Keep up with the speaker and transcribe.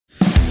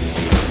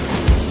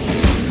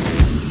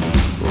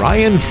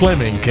Ryan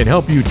Fleming can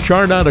help you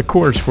chart out a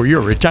course for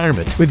your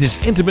retirement with his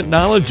intimate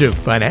knowledge of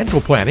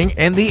financial planning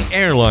and the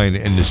airline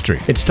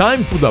industry. It's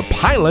time for the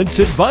Pilot's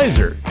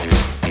Advisor.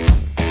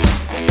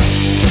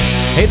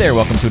 Hey there,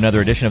 welcome to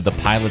another edition of the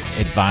Pilot's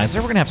Advisor.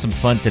 We're going to have some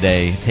fun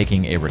today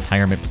taking a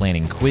retirement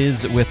planning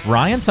quiz with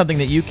Ryan, something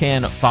that you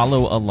can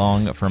follow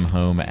along from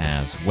home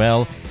as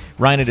well.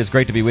 Ryan, it is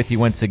great to be with you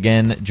once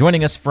again,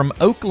 joining us from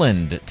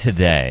Oakland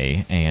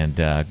today, and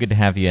good to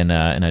have you in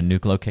a new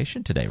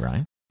location today,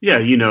 Ryan. Yeah,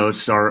 you know,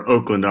 it's our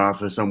Oakland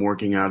office I'm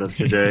working out of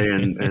today,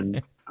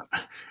 and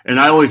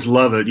I always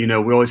love it. You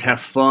know, we always have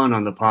fun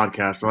on the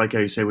podcast. I like how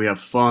you say we have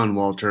fun,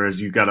 Walter,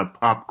 as you got a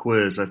pop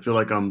quiz. I feel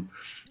like I'm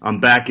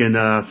back in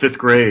fifth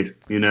grade,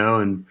 you know,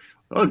 and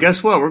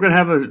guess what? We're going to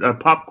have a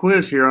pop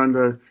quiz here on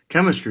the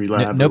chemistry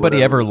lab.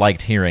 Nobody ever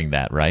liked hearing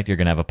that, right? You're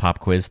going to have a pop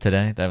quiz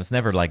today? That was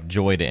never like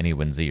joy to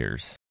anyone's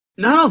ears.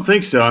 No, I don't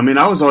think so. I mean,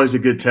 I was always a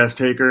good test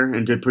taker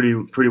and did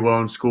pretty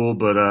well in school,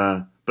 but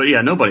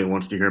yeah, nobody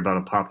wants to hear about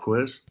a pop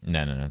quiz.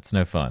 No, it's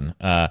no fun.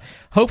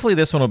 Hopefully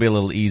this one will be a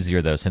little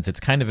easier, though, since it's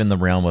kind of in the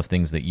realm of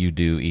things that you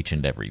do each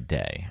and every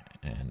day.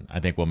 And I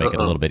think we'll make it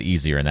a little bit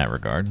easier in that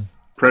regard.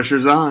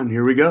 Pressure's on.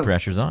 Here we go.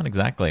 Pressure's on,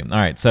 exactly. All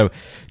right, so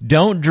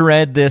don't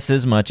dread this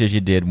as much as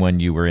you did when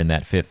you were in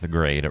that fifth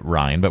grade,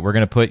 Ryan, but we're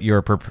going to put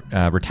your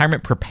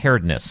retirement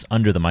preparedness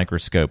under the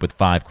microscope with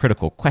 5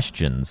 critical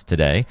questions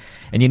today,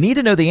 and you need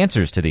to know the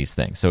answers to these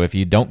things. So if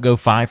you don't go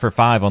 5 for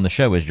 5 on the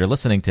show as you're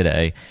listening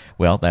today,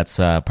 well, that's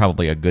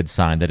probably a good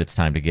sign that it's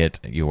time to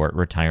get your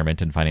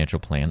retirement and financial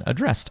plan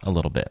addressed a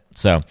little bit.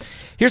 So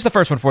here's the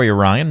first one for you,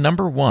 Ryan.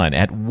 Number 1,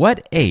 at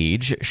what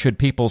age should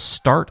people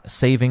start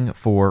saving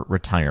for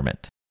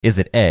retirement? Is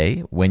it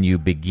A, when you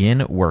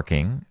begin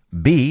working,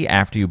 B,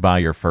 after you buy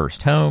your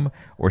first home,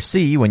 or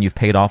C, when you've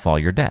paid off all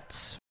your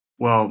debts?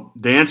 Well,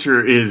 the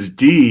answer is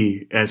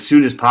D, as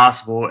soon as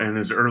possible and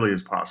as early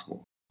as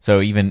possible. So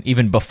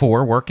even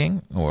before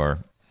working, or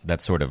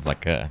that's sort of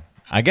like a...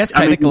 I guess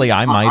technically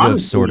I might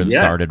have sort of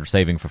started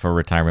saving for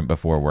retirement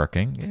before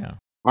working, yeah.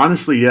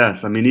 Honestly,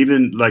 yes. I mean,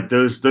 even like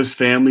those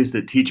families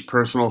that teach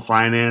personal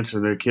finance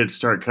or their kids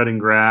start cutting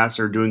grass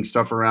or doing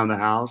stuff around the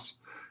house,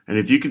 and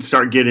if you can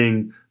start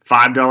getting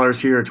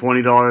 $5 here or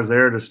 $20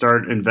 there to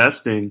start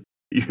investing,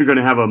 you're going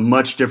to have a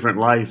much different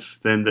life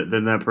than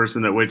that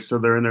person that waits till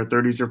they're in their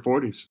 30s or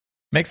 40s.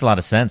 Makes a lot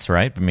of sense,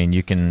 right? I mean,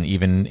 you can,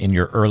 even in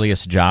your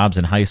earliest jobs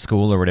in high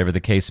school or whatever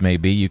the case may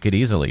be, you could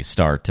easily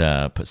start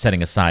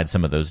setting aside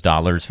some of those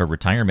dollars for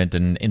retirement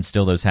and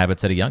instill those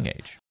habits at a young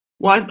age.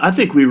 Well, I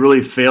think we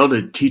really fail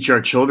to teach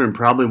our children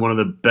probably one of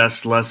the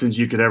best lessons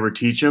you could ever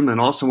teach them, and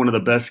also one of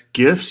the best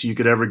gifts you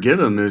could ever give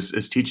them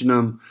is teaching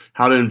them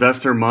how to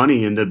invest their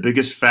money. And the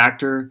biggest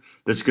factor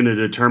that's going to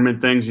determine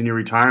things in your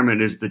retirement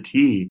is the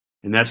T,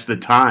 and that's the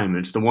time.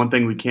 It's the one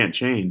thing we can't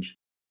change.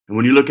 And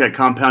when you look at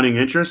compounding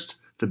interest,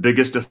 the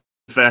biggest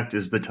effect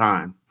is the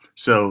time.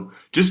 So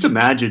just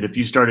imagine if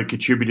you started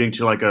contributing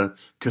to like a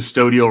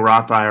custodial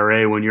Roth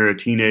IRA when you're a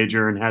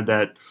teenager and had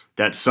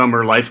that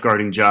summer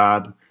lifeguarding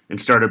job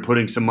and started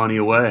putting some money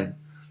away,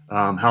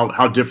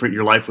 how different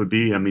your life would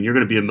be. I mean, you're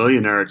going to be a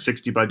millionaire at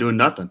 60 by doing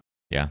nothing.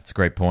 Yeah, it's a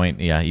great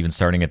point. Yeah, even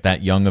starting at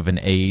that young of an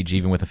age,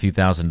 even with a few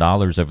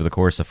 $1,000s over the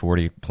course of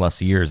 40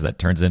 plus years, that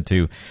turns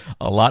into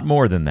a lot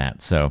more than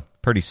that. So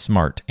pretty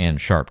smart and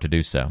sharp to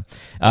do so.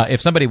 If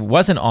somebody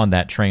wasn't on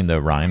that train, though,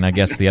 Ryan, I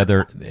guess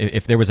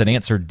if there was an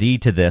answer D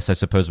to this, I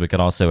suppose we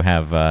could also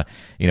have an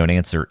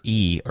answer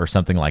E or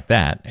something like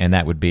that, and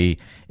that would be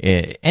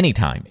any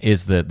time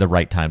is the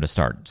right time to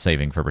start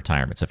saving for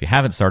retirement. So if you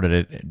haven't started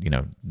it,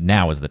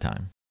 now is the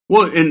time.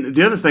 Well, and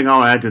the other thing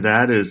I'll add to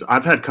that is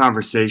I've had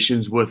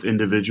conversations with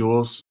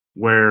individuals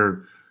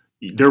where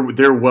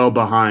they're well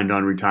behind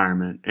on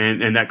retirement,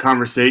 and that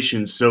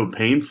conversation's so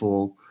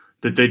painful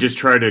that they just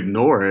try to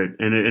ignore it.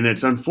 And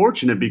it's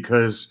unfortunate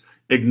because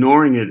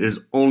ignoring it is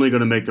only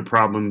going to make the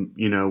problem,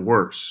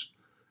 worse.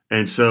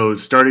 And so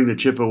starting to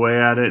chip away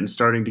at it and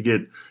starting to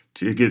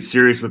get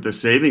serious with the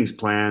savings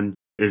plan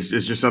is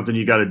just something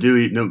you got to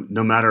do,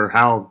 no matter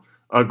how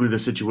ugly the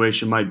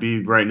situation might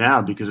be right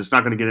now, because it's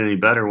not going to get any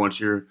better once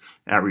you're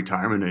at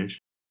retirement age.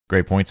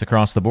 Great points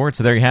across the board.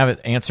 So there you have it.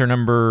 Answer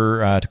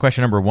to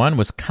question number 1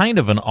 was kind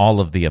of an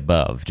all of the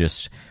above,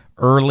 just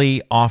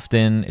early,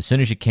 often, as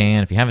soon as you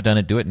can. If you haven't done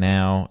it, do it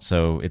now.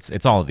 So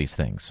it's all of these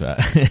things.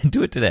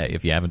 Do it today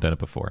if you haven't done it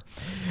before.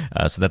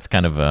 So that's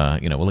kind of,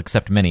 we'll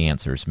accept many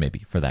answers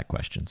maybe for that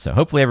question. So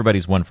hopefully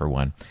everybody's 1 for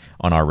 1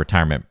 on our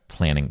retirement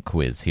planning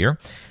quiz here.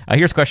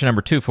 Here's question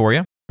number 2 for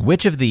you.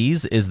 Which of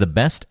these is the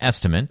best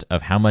estimate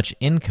of how much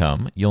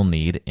income you'll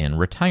need in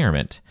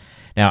retirement?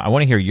 Now, I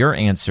want to hear your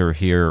answer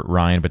here,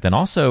 Ryan, but then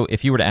also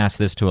if you were to ask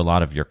this to a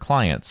lot of your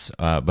clients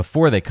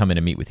before they come in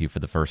to meet with you for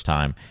the first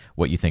time,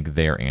 what you think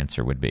their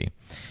answer would be.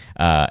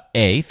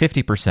 A,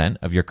 50%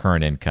 of your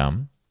current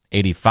income,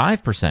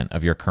 85%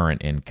 of your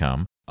current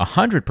income,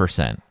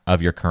 100%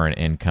 of your current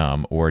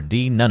income, or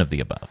D, none of the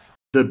above.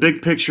 The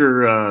big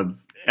picture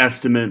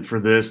estimate for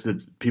this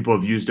that people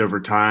have used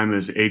over time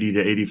is 80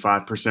 to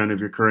 85%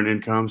 of your current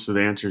income. So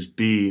the answer is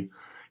B.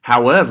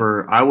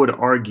 However, I would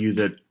argue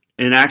that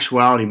in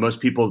actuality, most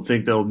people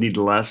think they'll need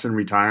less in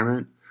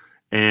retirement.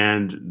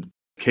 And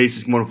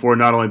cases going forward,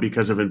 not only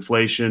because of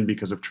inflation,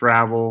 because of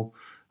travel,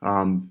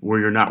 where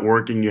you're not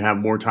working, you have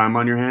more time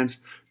on your hands.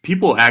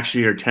 People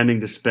actually are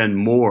tending to spend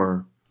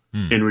more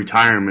in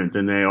retirement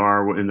than they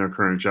are in their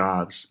current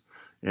jobs.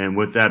 And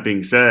with that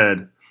being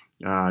said,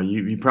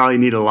 you probably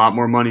need a lot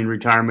more money in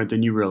retirement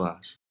than you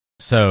realize.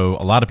 So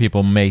a lot of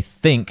people may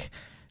think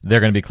they're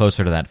going to be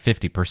closer to that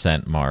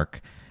 50%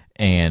 mark,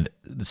 and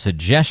the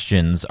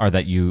suggestions are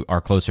that you are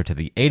closer to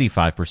the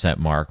 85%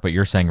 mark, but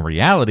you're saying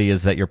reality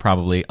is that you're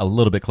probably a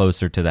little bit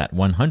closer to that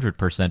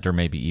 100% or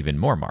maybe even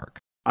more mark.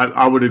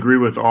 I would agree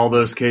with all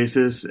those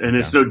cases, and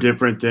it's no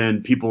different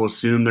than people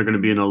assume they're going to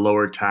be in a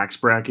lower tax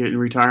bracket in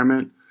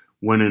retirement,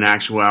 when in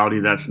actuality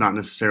that's not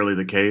necessarily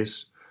the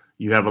case.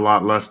 You have a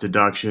lot less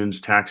deductions.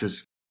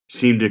 Taxes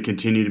seem to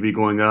continue to be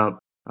going up,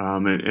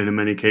 and in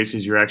many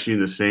cases you're actually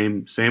in the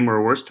same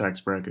or worse tax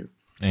bracket.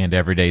 And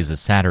every day is a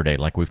Saturday,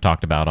 like we've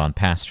talked about on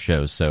past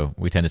shows. So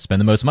we tend to spend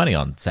the most money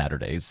on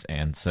Saturdays.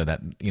 And so that,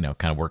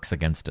 kind of works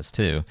against us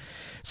too.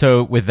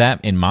 So with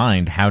that in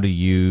mind, how do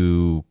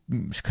you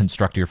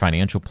construct your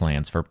financial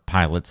plans for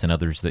pilots and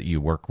others that you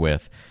work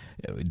with?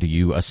 Do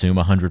you assume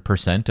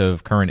 100%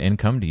 of current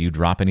income? Do you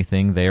drop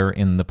anything there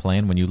in the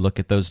plan when you look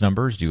at those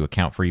numbers? Do you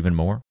account for even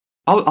more?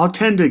 I'll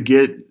tend to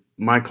get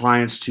my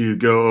clients to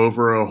go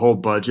over a whole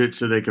budget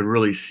so they can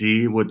really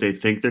see what they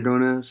think they're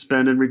going to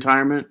spend in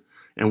retirement.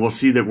 And we'll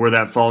see that where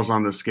that falls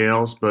on the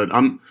scales. But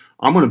I'm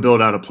going to build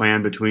out a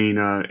plan between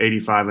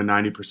 85 and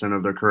 90%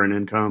 of their current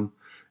income,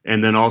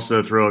 and then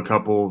also throw a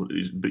couple,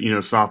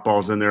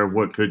 softballs in there of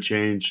what could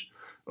change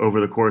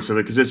over the course of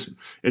it. Because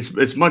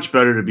it's much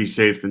better to be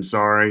safe than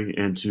sorry,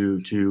 and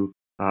to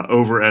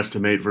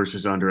overestimate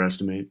versus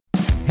underestimate.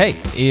 Hey,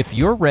 if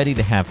you're ready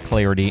to have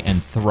clarity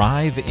and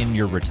thrive in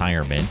your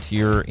retirement,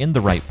 you're in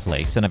the right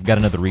place, and I've got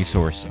another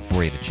resource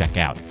for you to check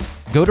out.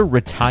 Go to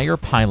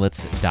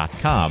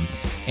retirepilots.com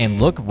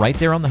and look right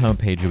there on the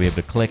homepage. You'll be able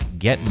to click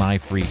Get My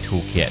Free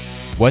Toolkit.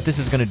 What this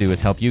is going to do is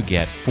help you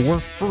get for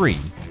free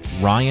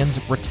Ryan's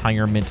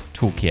Retirement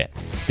Toolkit.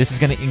 This is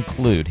going to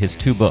include his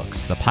 2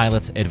 books, The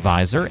Pilot's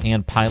Advisor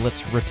and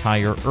Pilots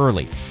Retire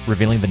Early,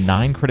 revealing the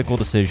 9 critical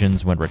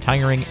decisions when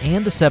retiring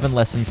and the 7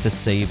 lessons to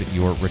save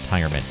your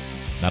retirement.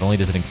 Not only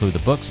does it include the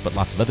books, but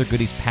lots of other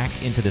goodies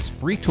packed into this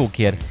free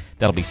toolkit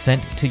that'll be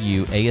sent to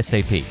you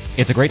ASAP.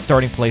 It's a great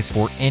starting place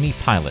for any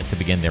pilot to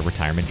begin their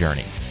retirement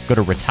journey. Go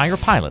to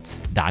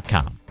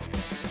retirepilots.com.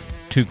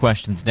 2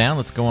 questions down.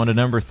 Let's go on to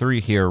number 3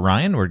 here,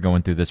 Ryan. We're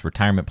going through this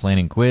retirement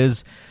planning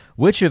quiz.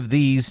 Which of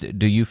these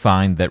do you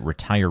find that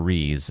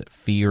retirees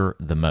fear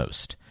the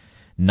most?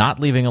 Not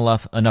leaving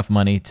enough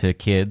money to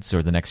kids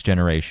or the next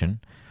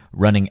generation,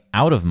 running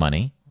out of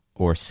money,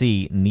 or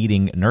C,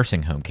 needing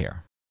nursing home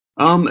care?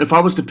 If I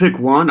was to pick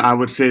one, I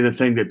would say the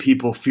thing that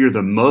people fear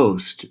the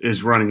most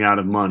is running out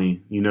of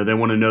money. They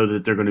want to know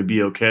that they're going to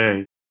be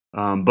okay.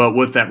 But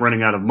with that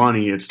running out of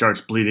money, it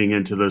starts bleeding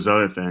into those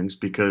other things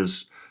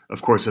because,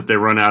 of course, if they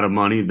run out of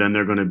money, then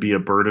they're going to be a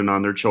burden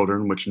on their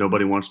children, which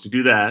nobody wants to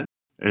do that.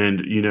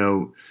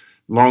 And,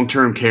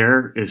 long-term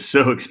care is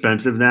so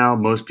expensive now.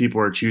 Most people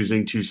are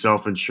choosing to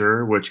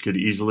self-insure, which could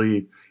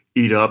easily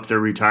eat up their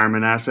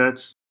retirement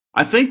assets.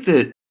 I think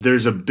that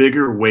there's a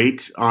bigger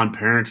weight on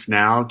parents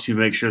now to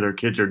make sure their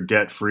kids are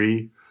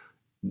debt-free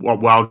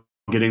while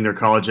getting their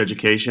college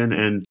education,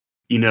 and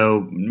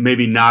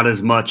maybe not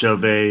as much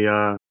of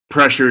a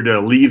pressure to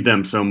leave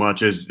them so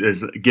much as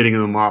getting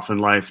them off in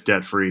life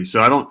debt-free.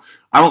 So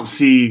I don't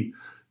see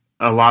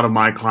a lot of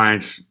my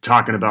clients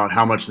talking about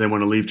how much they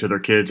want to leave to their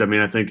kids. I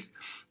mean, I think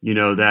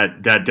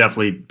that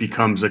definitely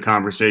becomes a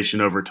conversation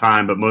over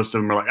time, but most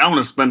of them are like, I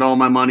want to spend all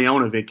my money, I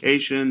want a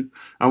vacation,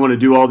 I want to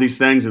do all these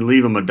things and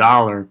leave them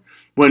 $1.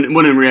 When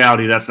in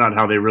reality, that's not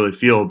how they really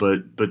feel, but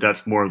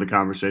that's more of the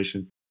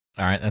conversation.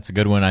 All right, that's a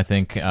good one. I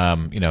think a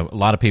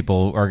lot of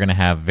people are going to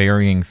have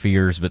varying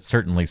fears, but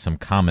certainly some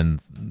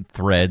common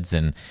threads.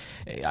 And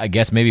I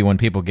guess maybe when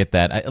people get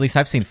that, at least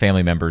I've seen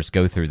family members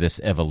go through this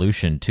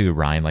evolution too,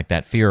 Ryan. Like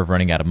that fear of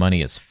running out of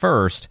money is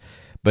first,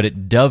 but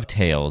it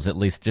dovetails, at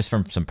least just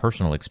from some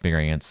personal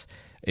experience,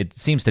 it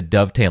seems to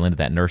dovetail into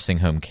that nursing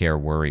home care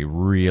worry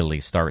really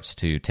starts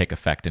to take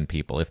effect in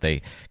people. If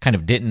they kind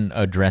of didn't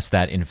address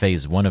that in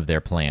phase 1 of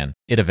their plan,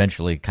 it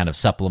eventually kind of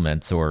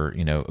supplements or,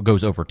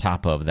 goes over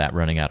top of that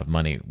running out of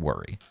money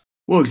worry.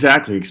 Well,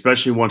 exactly,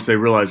 especially once they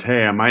realize,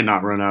 hey, I might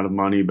not run out of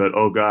money, but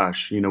oh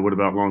gosh, what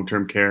about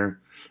long-term care?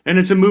 And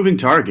it's a moving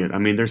target. I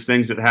mean, there's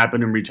things that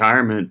happen in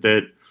retirement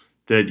that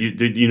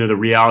the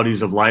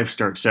realities of life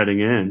start setting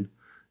in.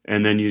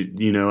 And then,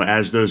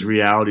 as those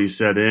realities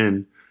set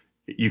in,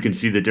 you can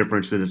see the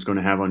difference that it's going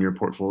to have on your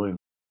portfolio.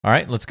 All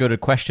right, let's go to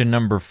question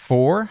number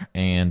 4,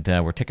 and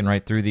we're ticking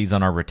right through these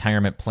on our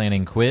retirement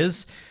planning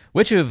quiz.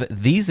 Which of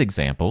these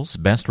examples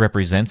best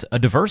represents a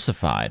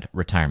diversified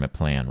retirement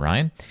plan,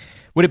 Ryan?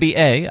 Would it be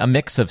A,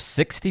 mix of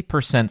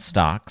 60%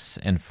 stocks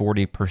and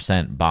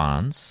 40%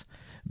 bonds,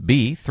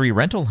 B, 3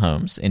 rental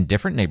homes in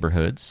different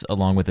neighborhoods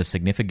along with a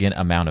significant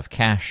amount of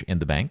cash in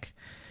the bank,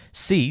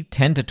 C,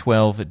 10 to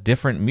 12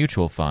 different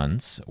mutual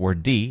funds, or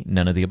D,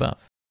 none of the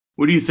above?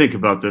 What do you think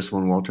about this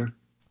one, Walter?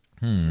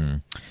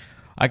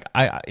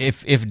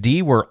 If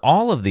D were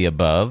all of the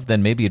above,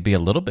 then maybe it'd be a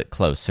little bit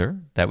closer.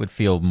 That would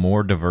feel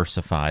more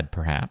diversified,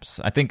 perhaps.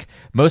 I think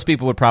most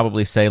people would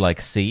probably say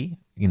like C,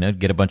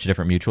 get a bunch of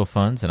different mutual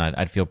funds, and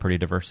I'd feel pretty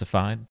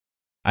diversified.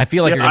 I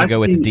feel like you're going to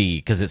go with D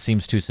because it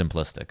seems too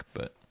simplistic.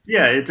 But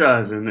yeah, it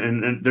does,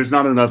 and there's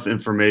not enough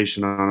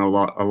information on a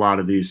lot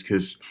of these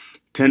because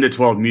 10 to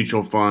 12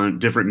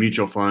 different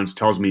mutual funds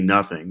tells me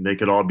nothing. They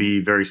could all be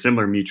very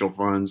similar mutual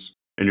funds,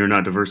 and you're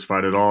not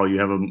diversified at all. You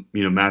have a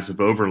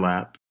massive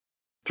overlap.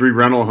 3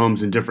 rental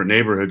homes in different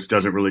neighborhoods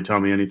doesn't really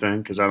tell me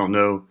anything because I don't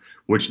know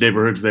which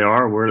neighborhoods they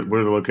are, where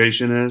the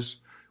location is,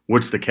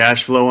 what's the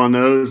cash flow on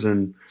those,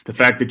 and the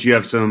fact that you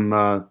have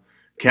some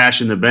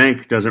cash in the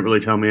bank doesn't really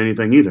tell me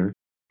anything either.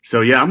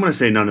 So yeah, I'm going to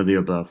say none of the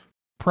above.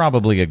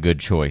 Probably a good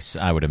choice,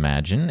 I would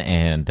imagine,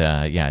 and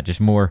just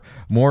more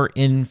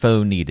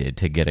info needed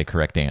to get a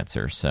correct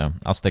answer. So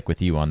I'll stick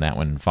with you on that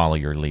one and follow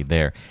your lead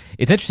there.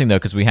 It's interesting though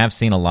because we have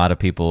seen a lot of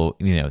people,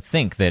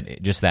 think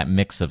that just that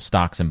mix of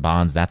stocks and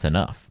bonds that's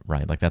enough,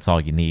 right? Like that's all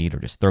you need, or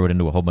just throw it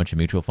into a whole bunch of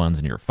mutual funds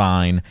and you're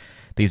fine.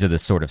 These are the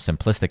sort of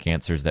simplistic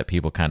answers that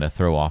people kind of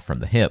throw off from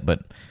the hip,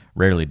 but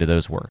rarely do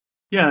those work.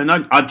 Yeah, and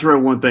I'd throw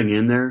one thing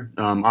in there.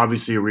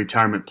 Obviously, a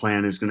retirement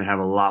plan is going to have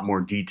a lot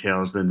more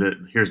details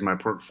than here's my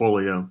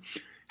portfolio.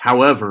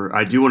 However,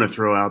 I do want to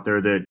throw out there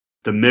that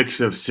the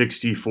mix of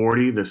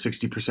 60-40, the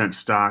 60%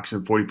 stocks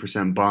and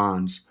 40%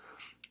 bonds,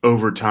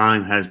 over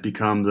time has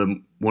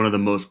become one of the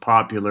most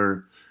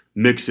popular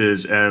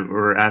mixes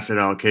or asset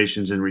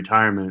allocations in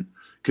retirement.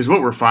 Because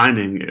what we're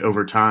finding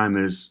over time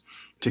is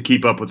to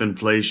keep up with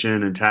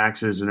inflation and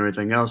taxes and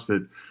everything else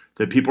that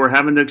people are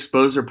having to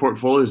expose their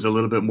portfolios a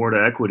little bit more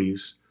to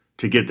equities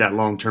to get that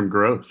long-term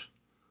growth,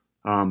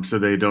 so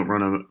they don't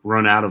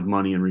run out of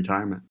money in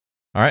retirement.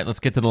 All right, let's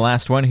get to the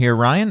last one here,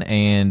 Ryan.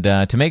 And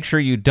to make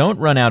sure you don't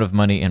run out of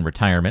money in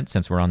retirement,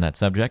 since we're on that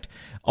subject,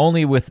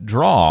 only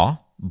withdraw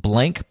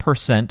blank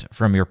 %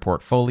 from your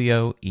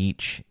portfolio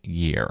each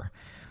year.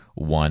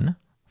 1,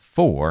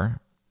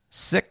 4,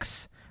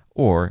 6,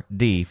 or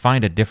D,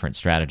 find a different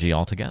strategy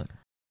altogether.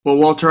 Well,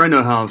 Walter, I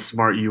know how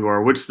smart you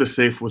are. What's the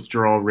safe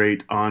withdrawal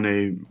rate on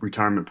a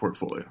retirement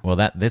portfolio?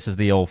 Well, this is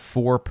the old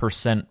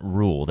 4%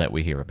 rule that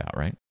we hear about,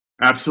 right?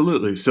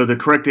 Absolutely. So the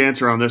correct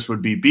answer on this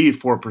would be B,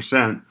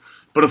 4%.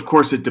 But of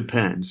course, it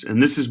depends.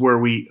 And this is where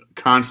we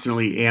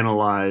constantly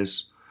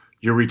analyze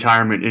your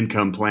retirement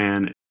income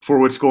plan for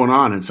what's going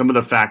on. And some of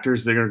the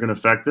factors that are going to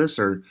affect this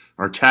are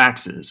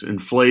taxes,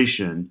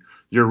 inflation,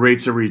 your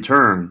rates of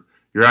return,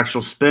 your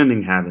actual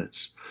spending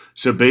habits.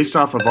 So based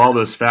off of all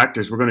those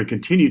factors, we're going to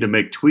continue to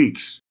make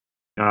tweaks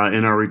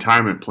in our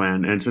retirement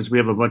plan. And since we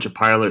have a bunch of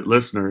pilot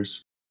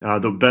listeners,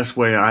 the best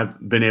way I've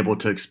been able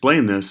to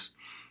explain this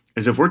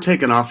is if we're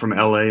taking off from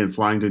LA and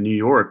flying to New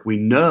York, we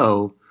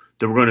know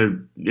that we're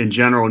going to, in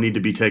general, need to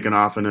be taken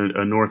off in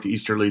a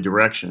northeasterly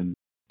direction.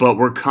 But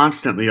we're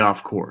constantly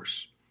off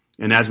course.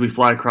 And as we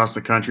fly across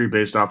the country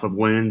based off of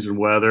winds and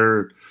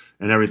weather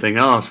and everything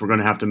else, we're going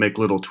to have to make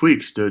little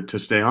tweaks to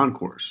stay on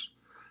course.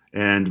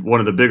 And one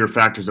of the bigger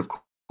factors, of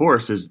course,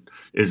 is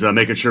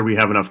making sure we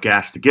have enough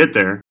gas to get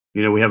there.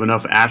 We have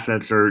enough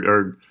assets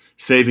or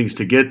savings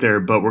to get there,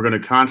 but we're going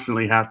to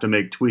constantly have to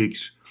make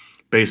tweaks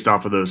based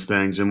off of those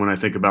things. And when I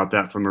think about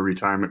that from a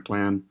retirement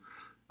plan,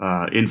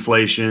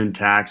 inflation,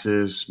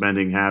 taxes,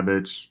 spending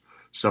habits,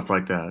 stuff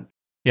like that.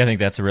 Yeah, I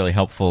think that's a really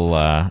helpful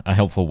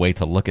way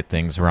to look at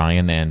things,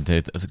 Ryan, and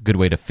it's a good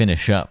way to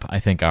finish up, I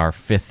think, our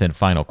fifth and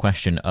final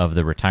question of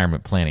the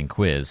retirement planning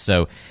quiz.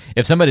 So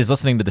if somebody's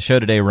listening to the show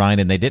today, Ryan,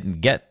 and they didn't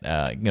get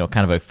kind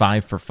of a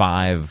 5 for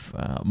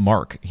 5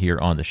 mark here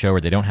on the show, or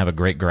they don't have a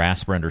great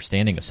grasp or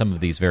understanding of some of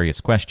these various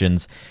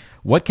questions,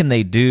 what can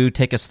they do?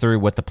 Take us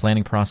through what the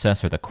planning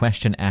process or the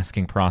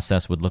question-asking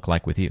process would look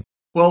like with you.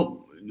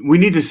 Well, we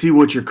need to see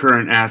what your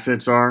current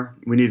assets are.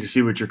 We need to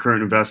see what your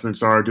current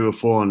investments are, do a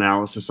full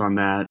analysis on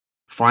that,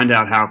 find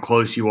out how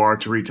close you are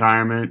to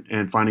retirement,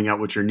 and finding out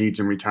what your needs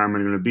in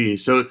retirement are going to be.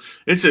 So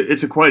it's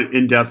a quite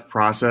in-depth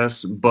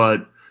process,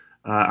 but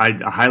I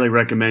highly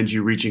recommend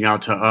you reaching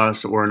out to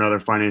us or another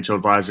financial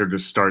advisor to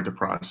start the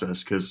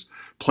process, because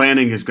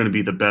planning is going to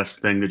be the best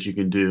thing that you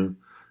can do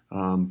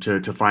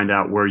to find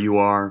out where you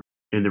are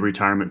in the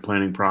retirement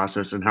planning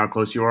process and how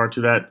close you are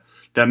to that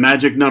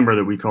magic number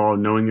that we call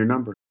knowing your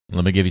number.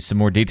 Let me give you some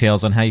more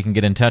details on how you can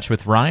get in touch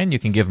with Ryan. You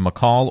can give him a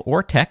call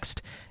or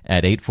text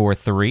at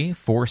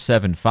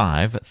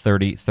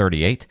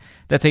 843-475-3038.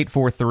 That's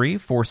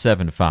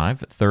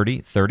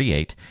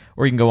 843-475-3038.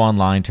 Or you can go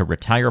online to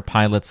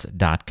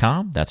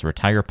retirepilots.com. That's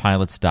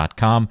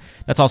retirepilots.com.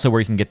 That's also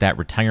where you can get that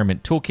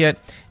retirement toolkit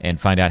and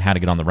find out how to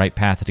get on the right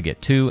path to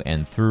get to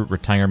and through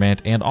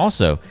retirement, and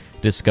also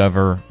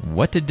discover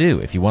what to do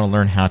if you want to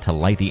learn how to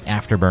light the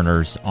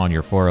afterburners on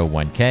your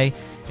 401k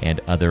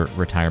and other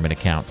retirement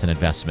accounts and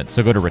investments.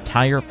 So go to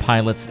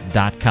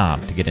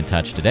retirepilots.com to get in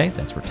touch today.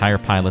 That's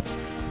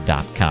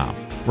retirepilots.com.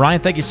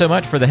 Ryan, thank you so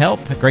much for the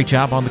help. Great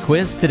job on the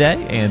quiz today,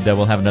 and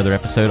we'll have another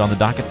episode on the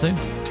docket soon.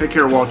 Take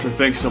care, Walter.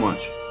 Thanks so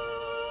much.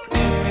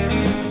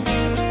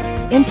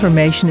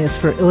 information is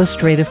for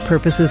illustrative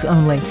purposes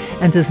only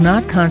and does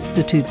not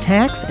constitute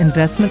tax,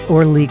 investment,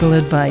 or legal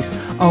advice.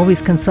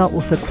 Always consult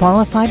with a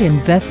qualified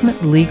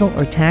investment, legal,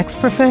 or tax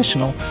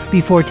professional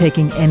before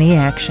taking any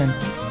action.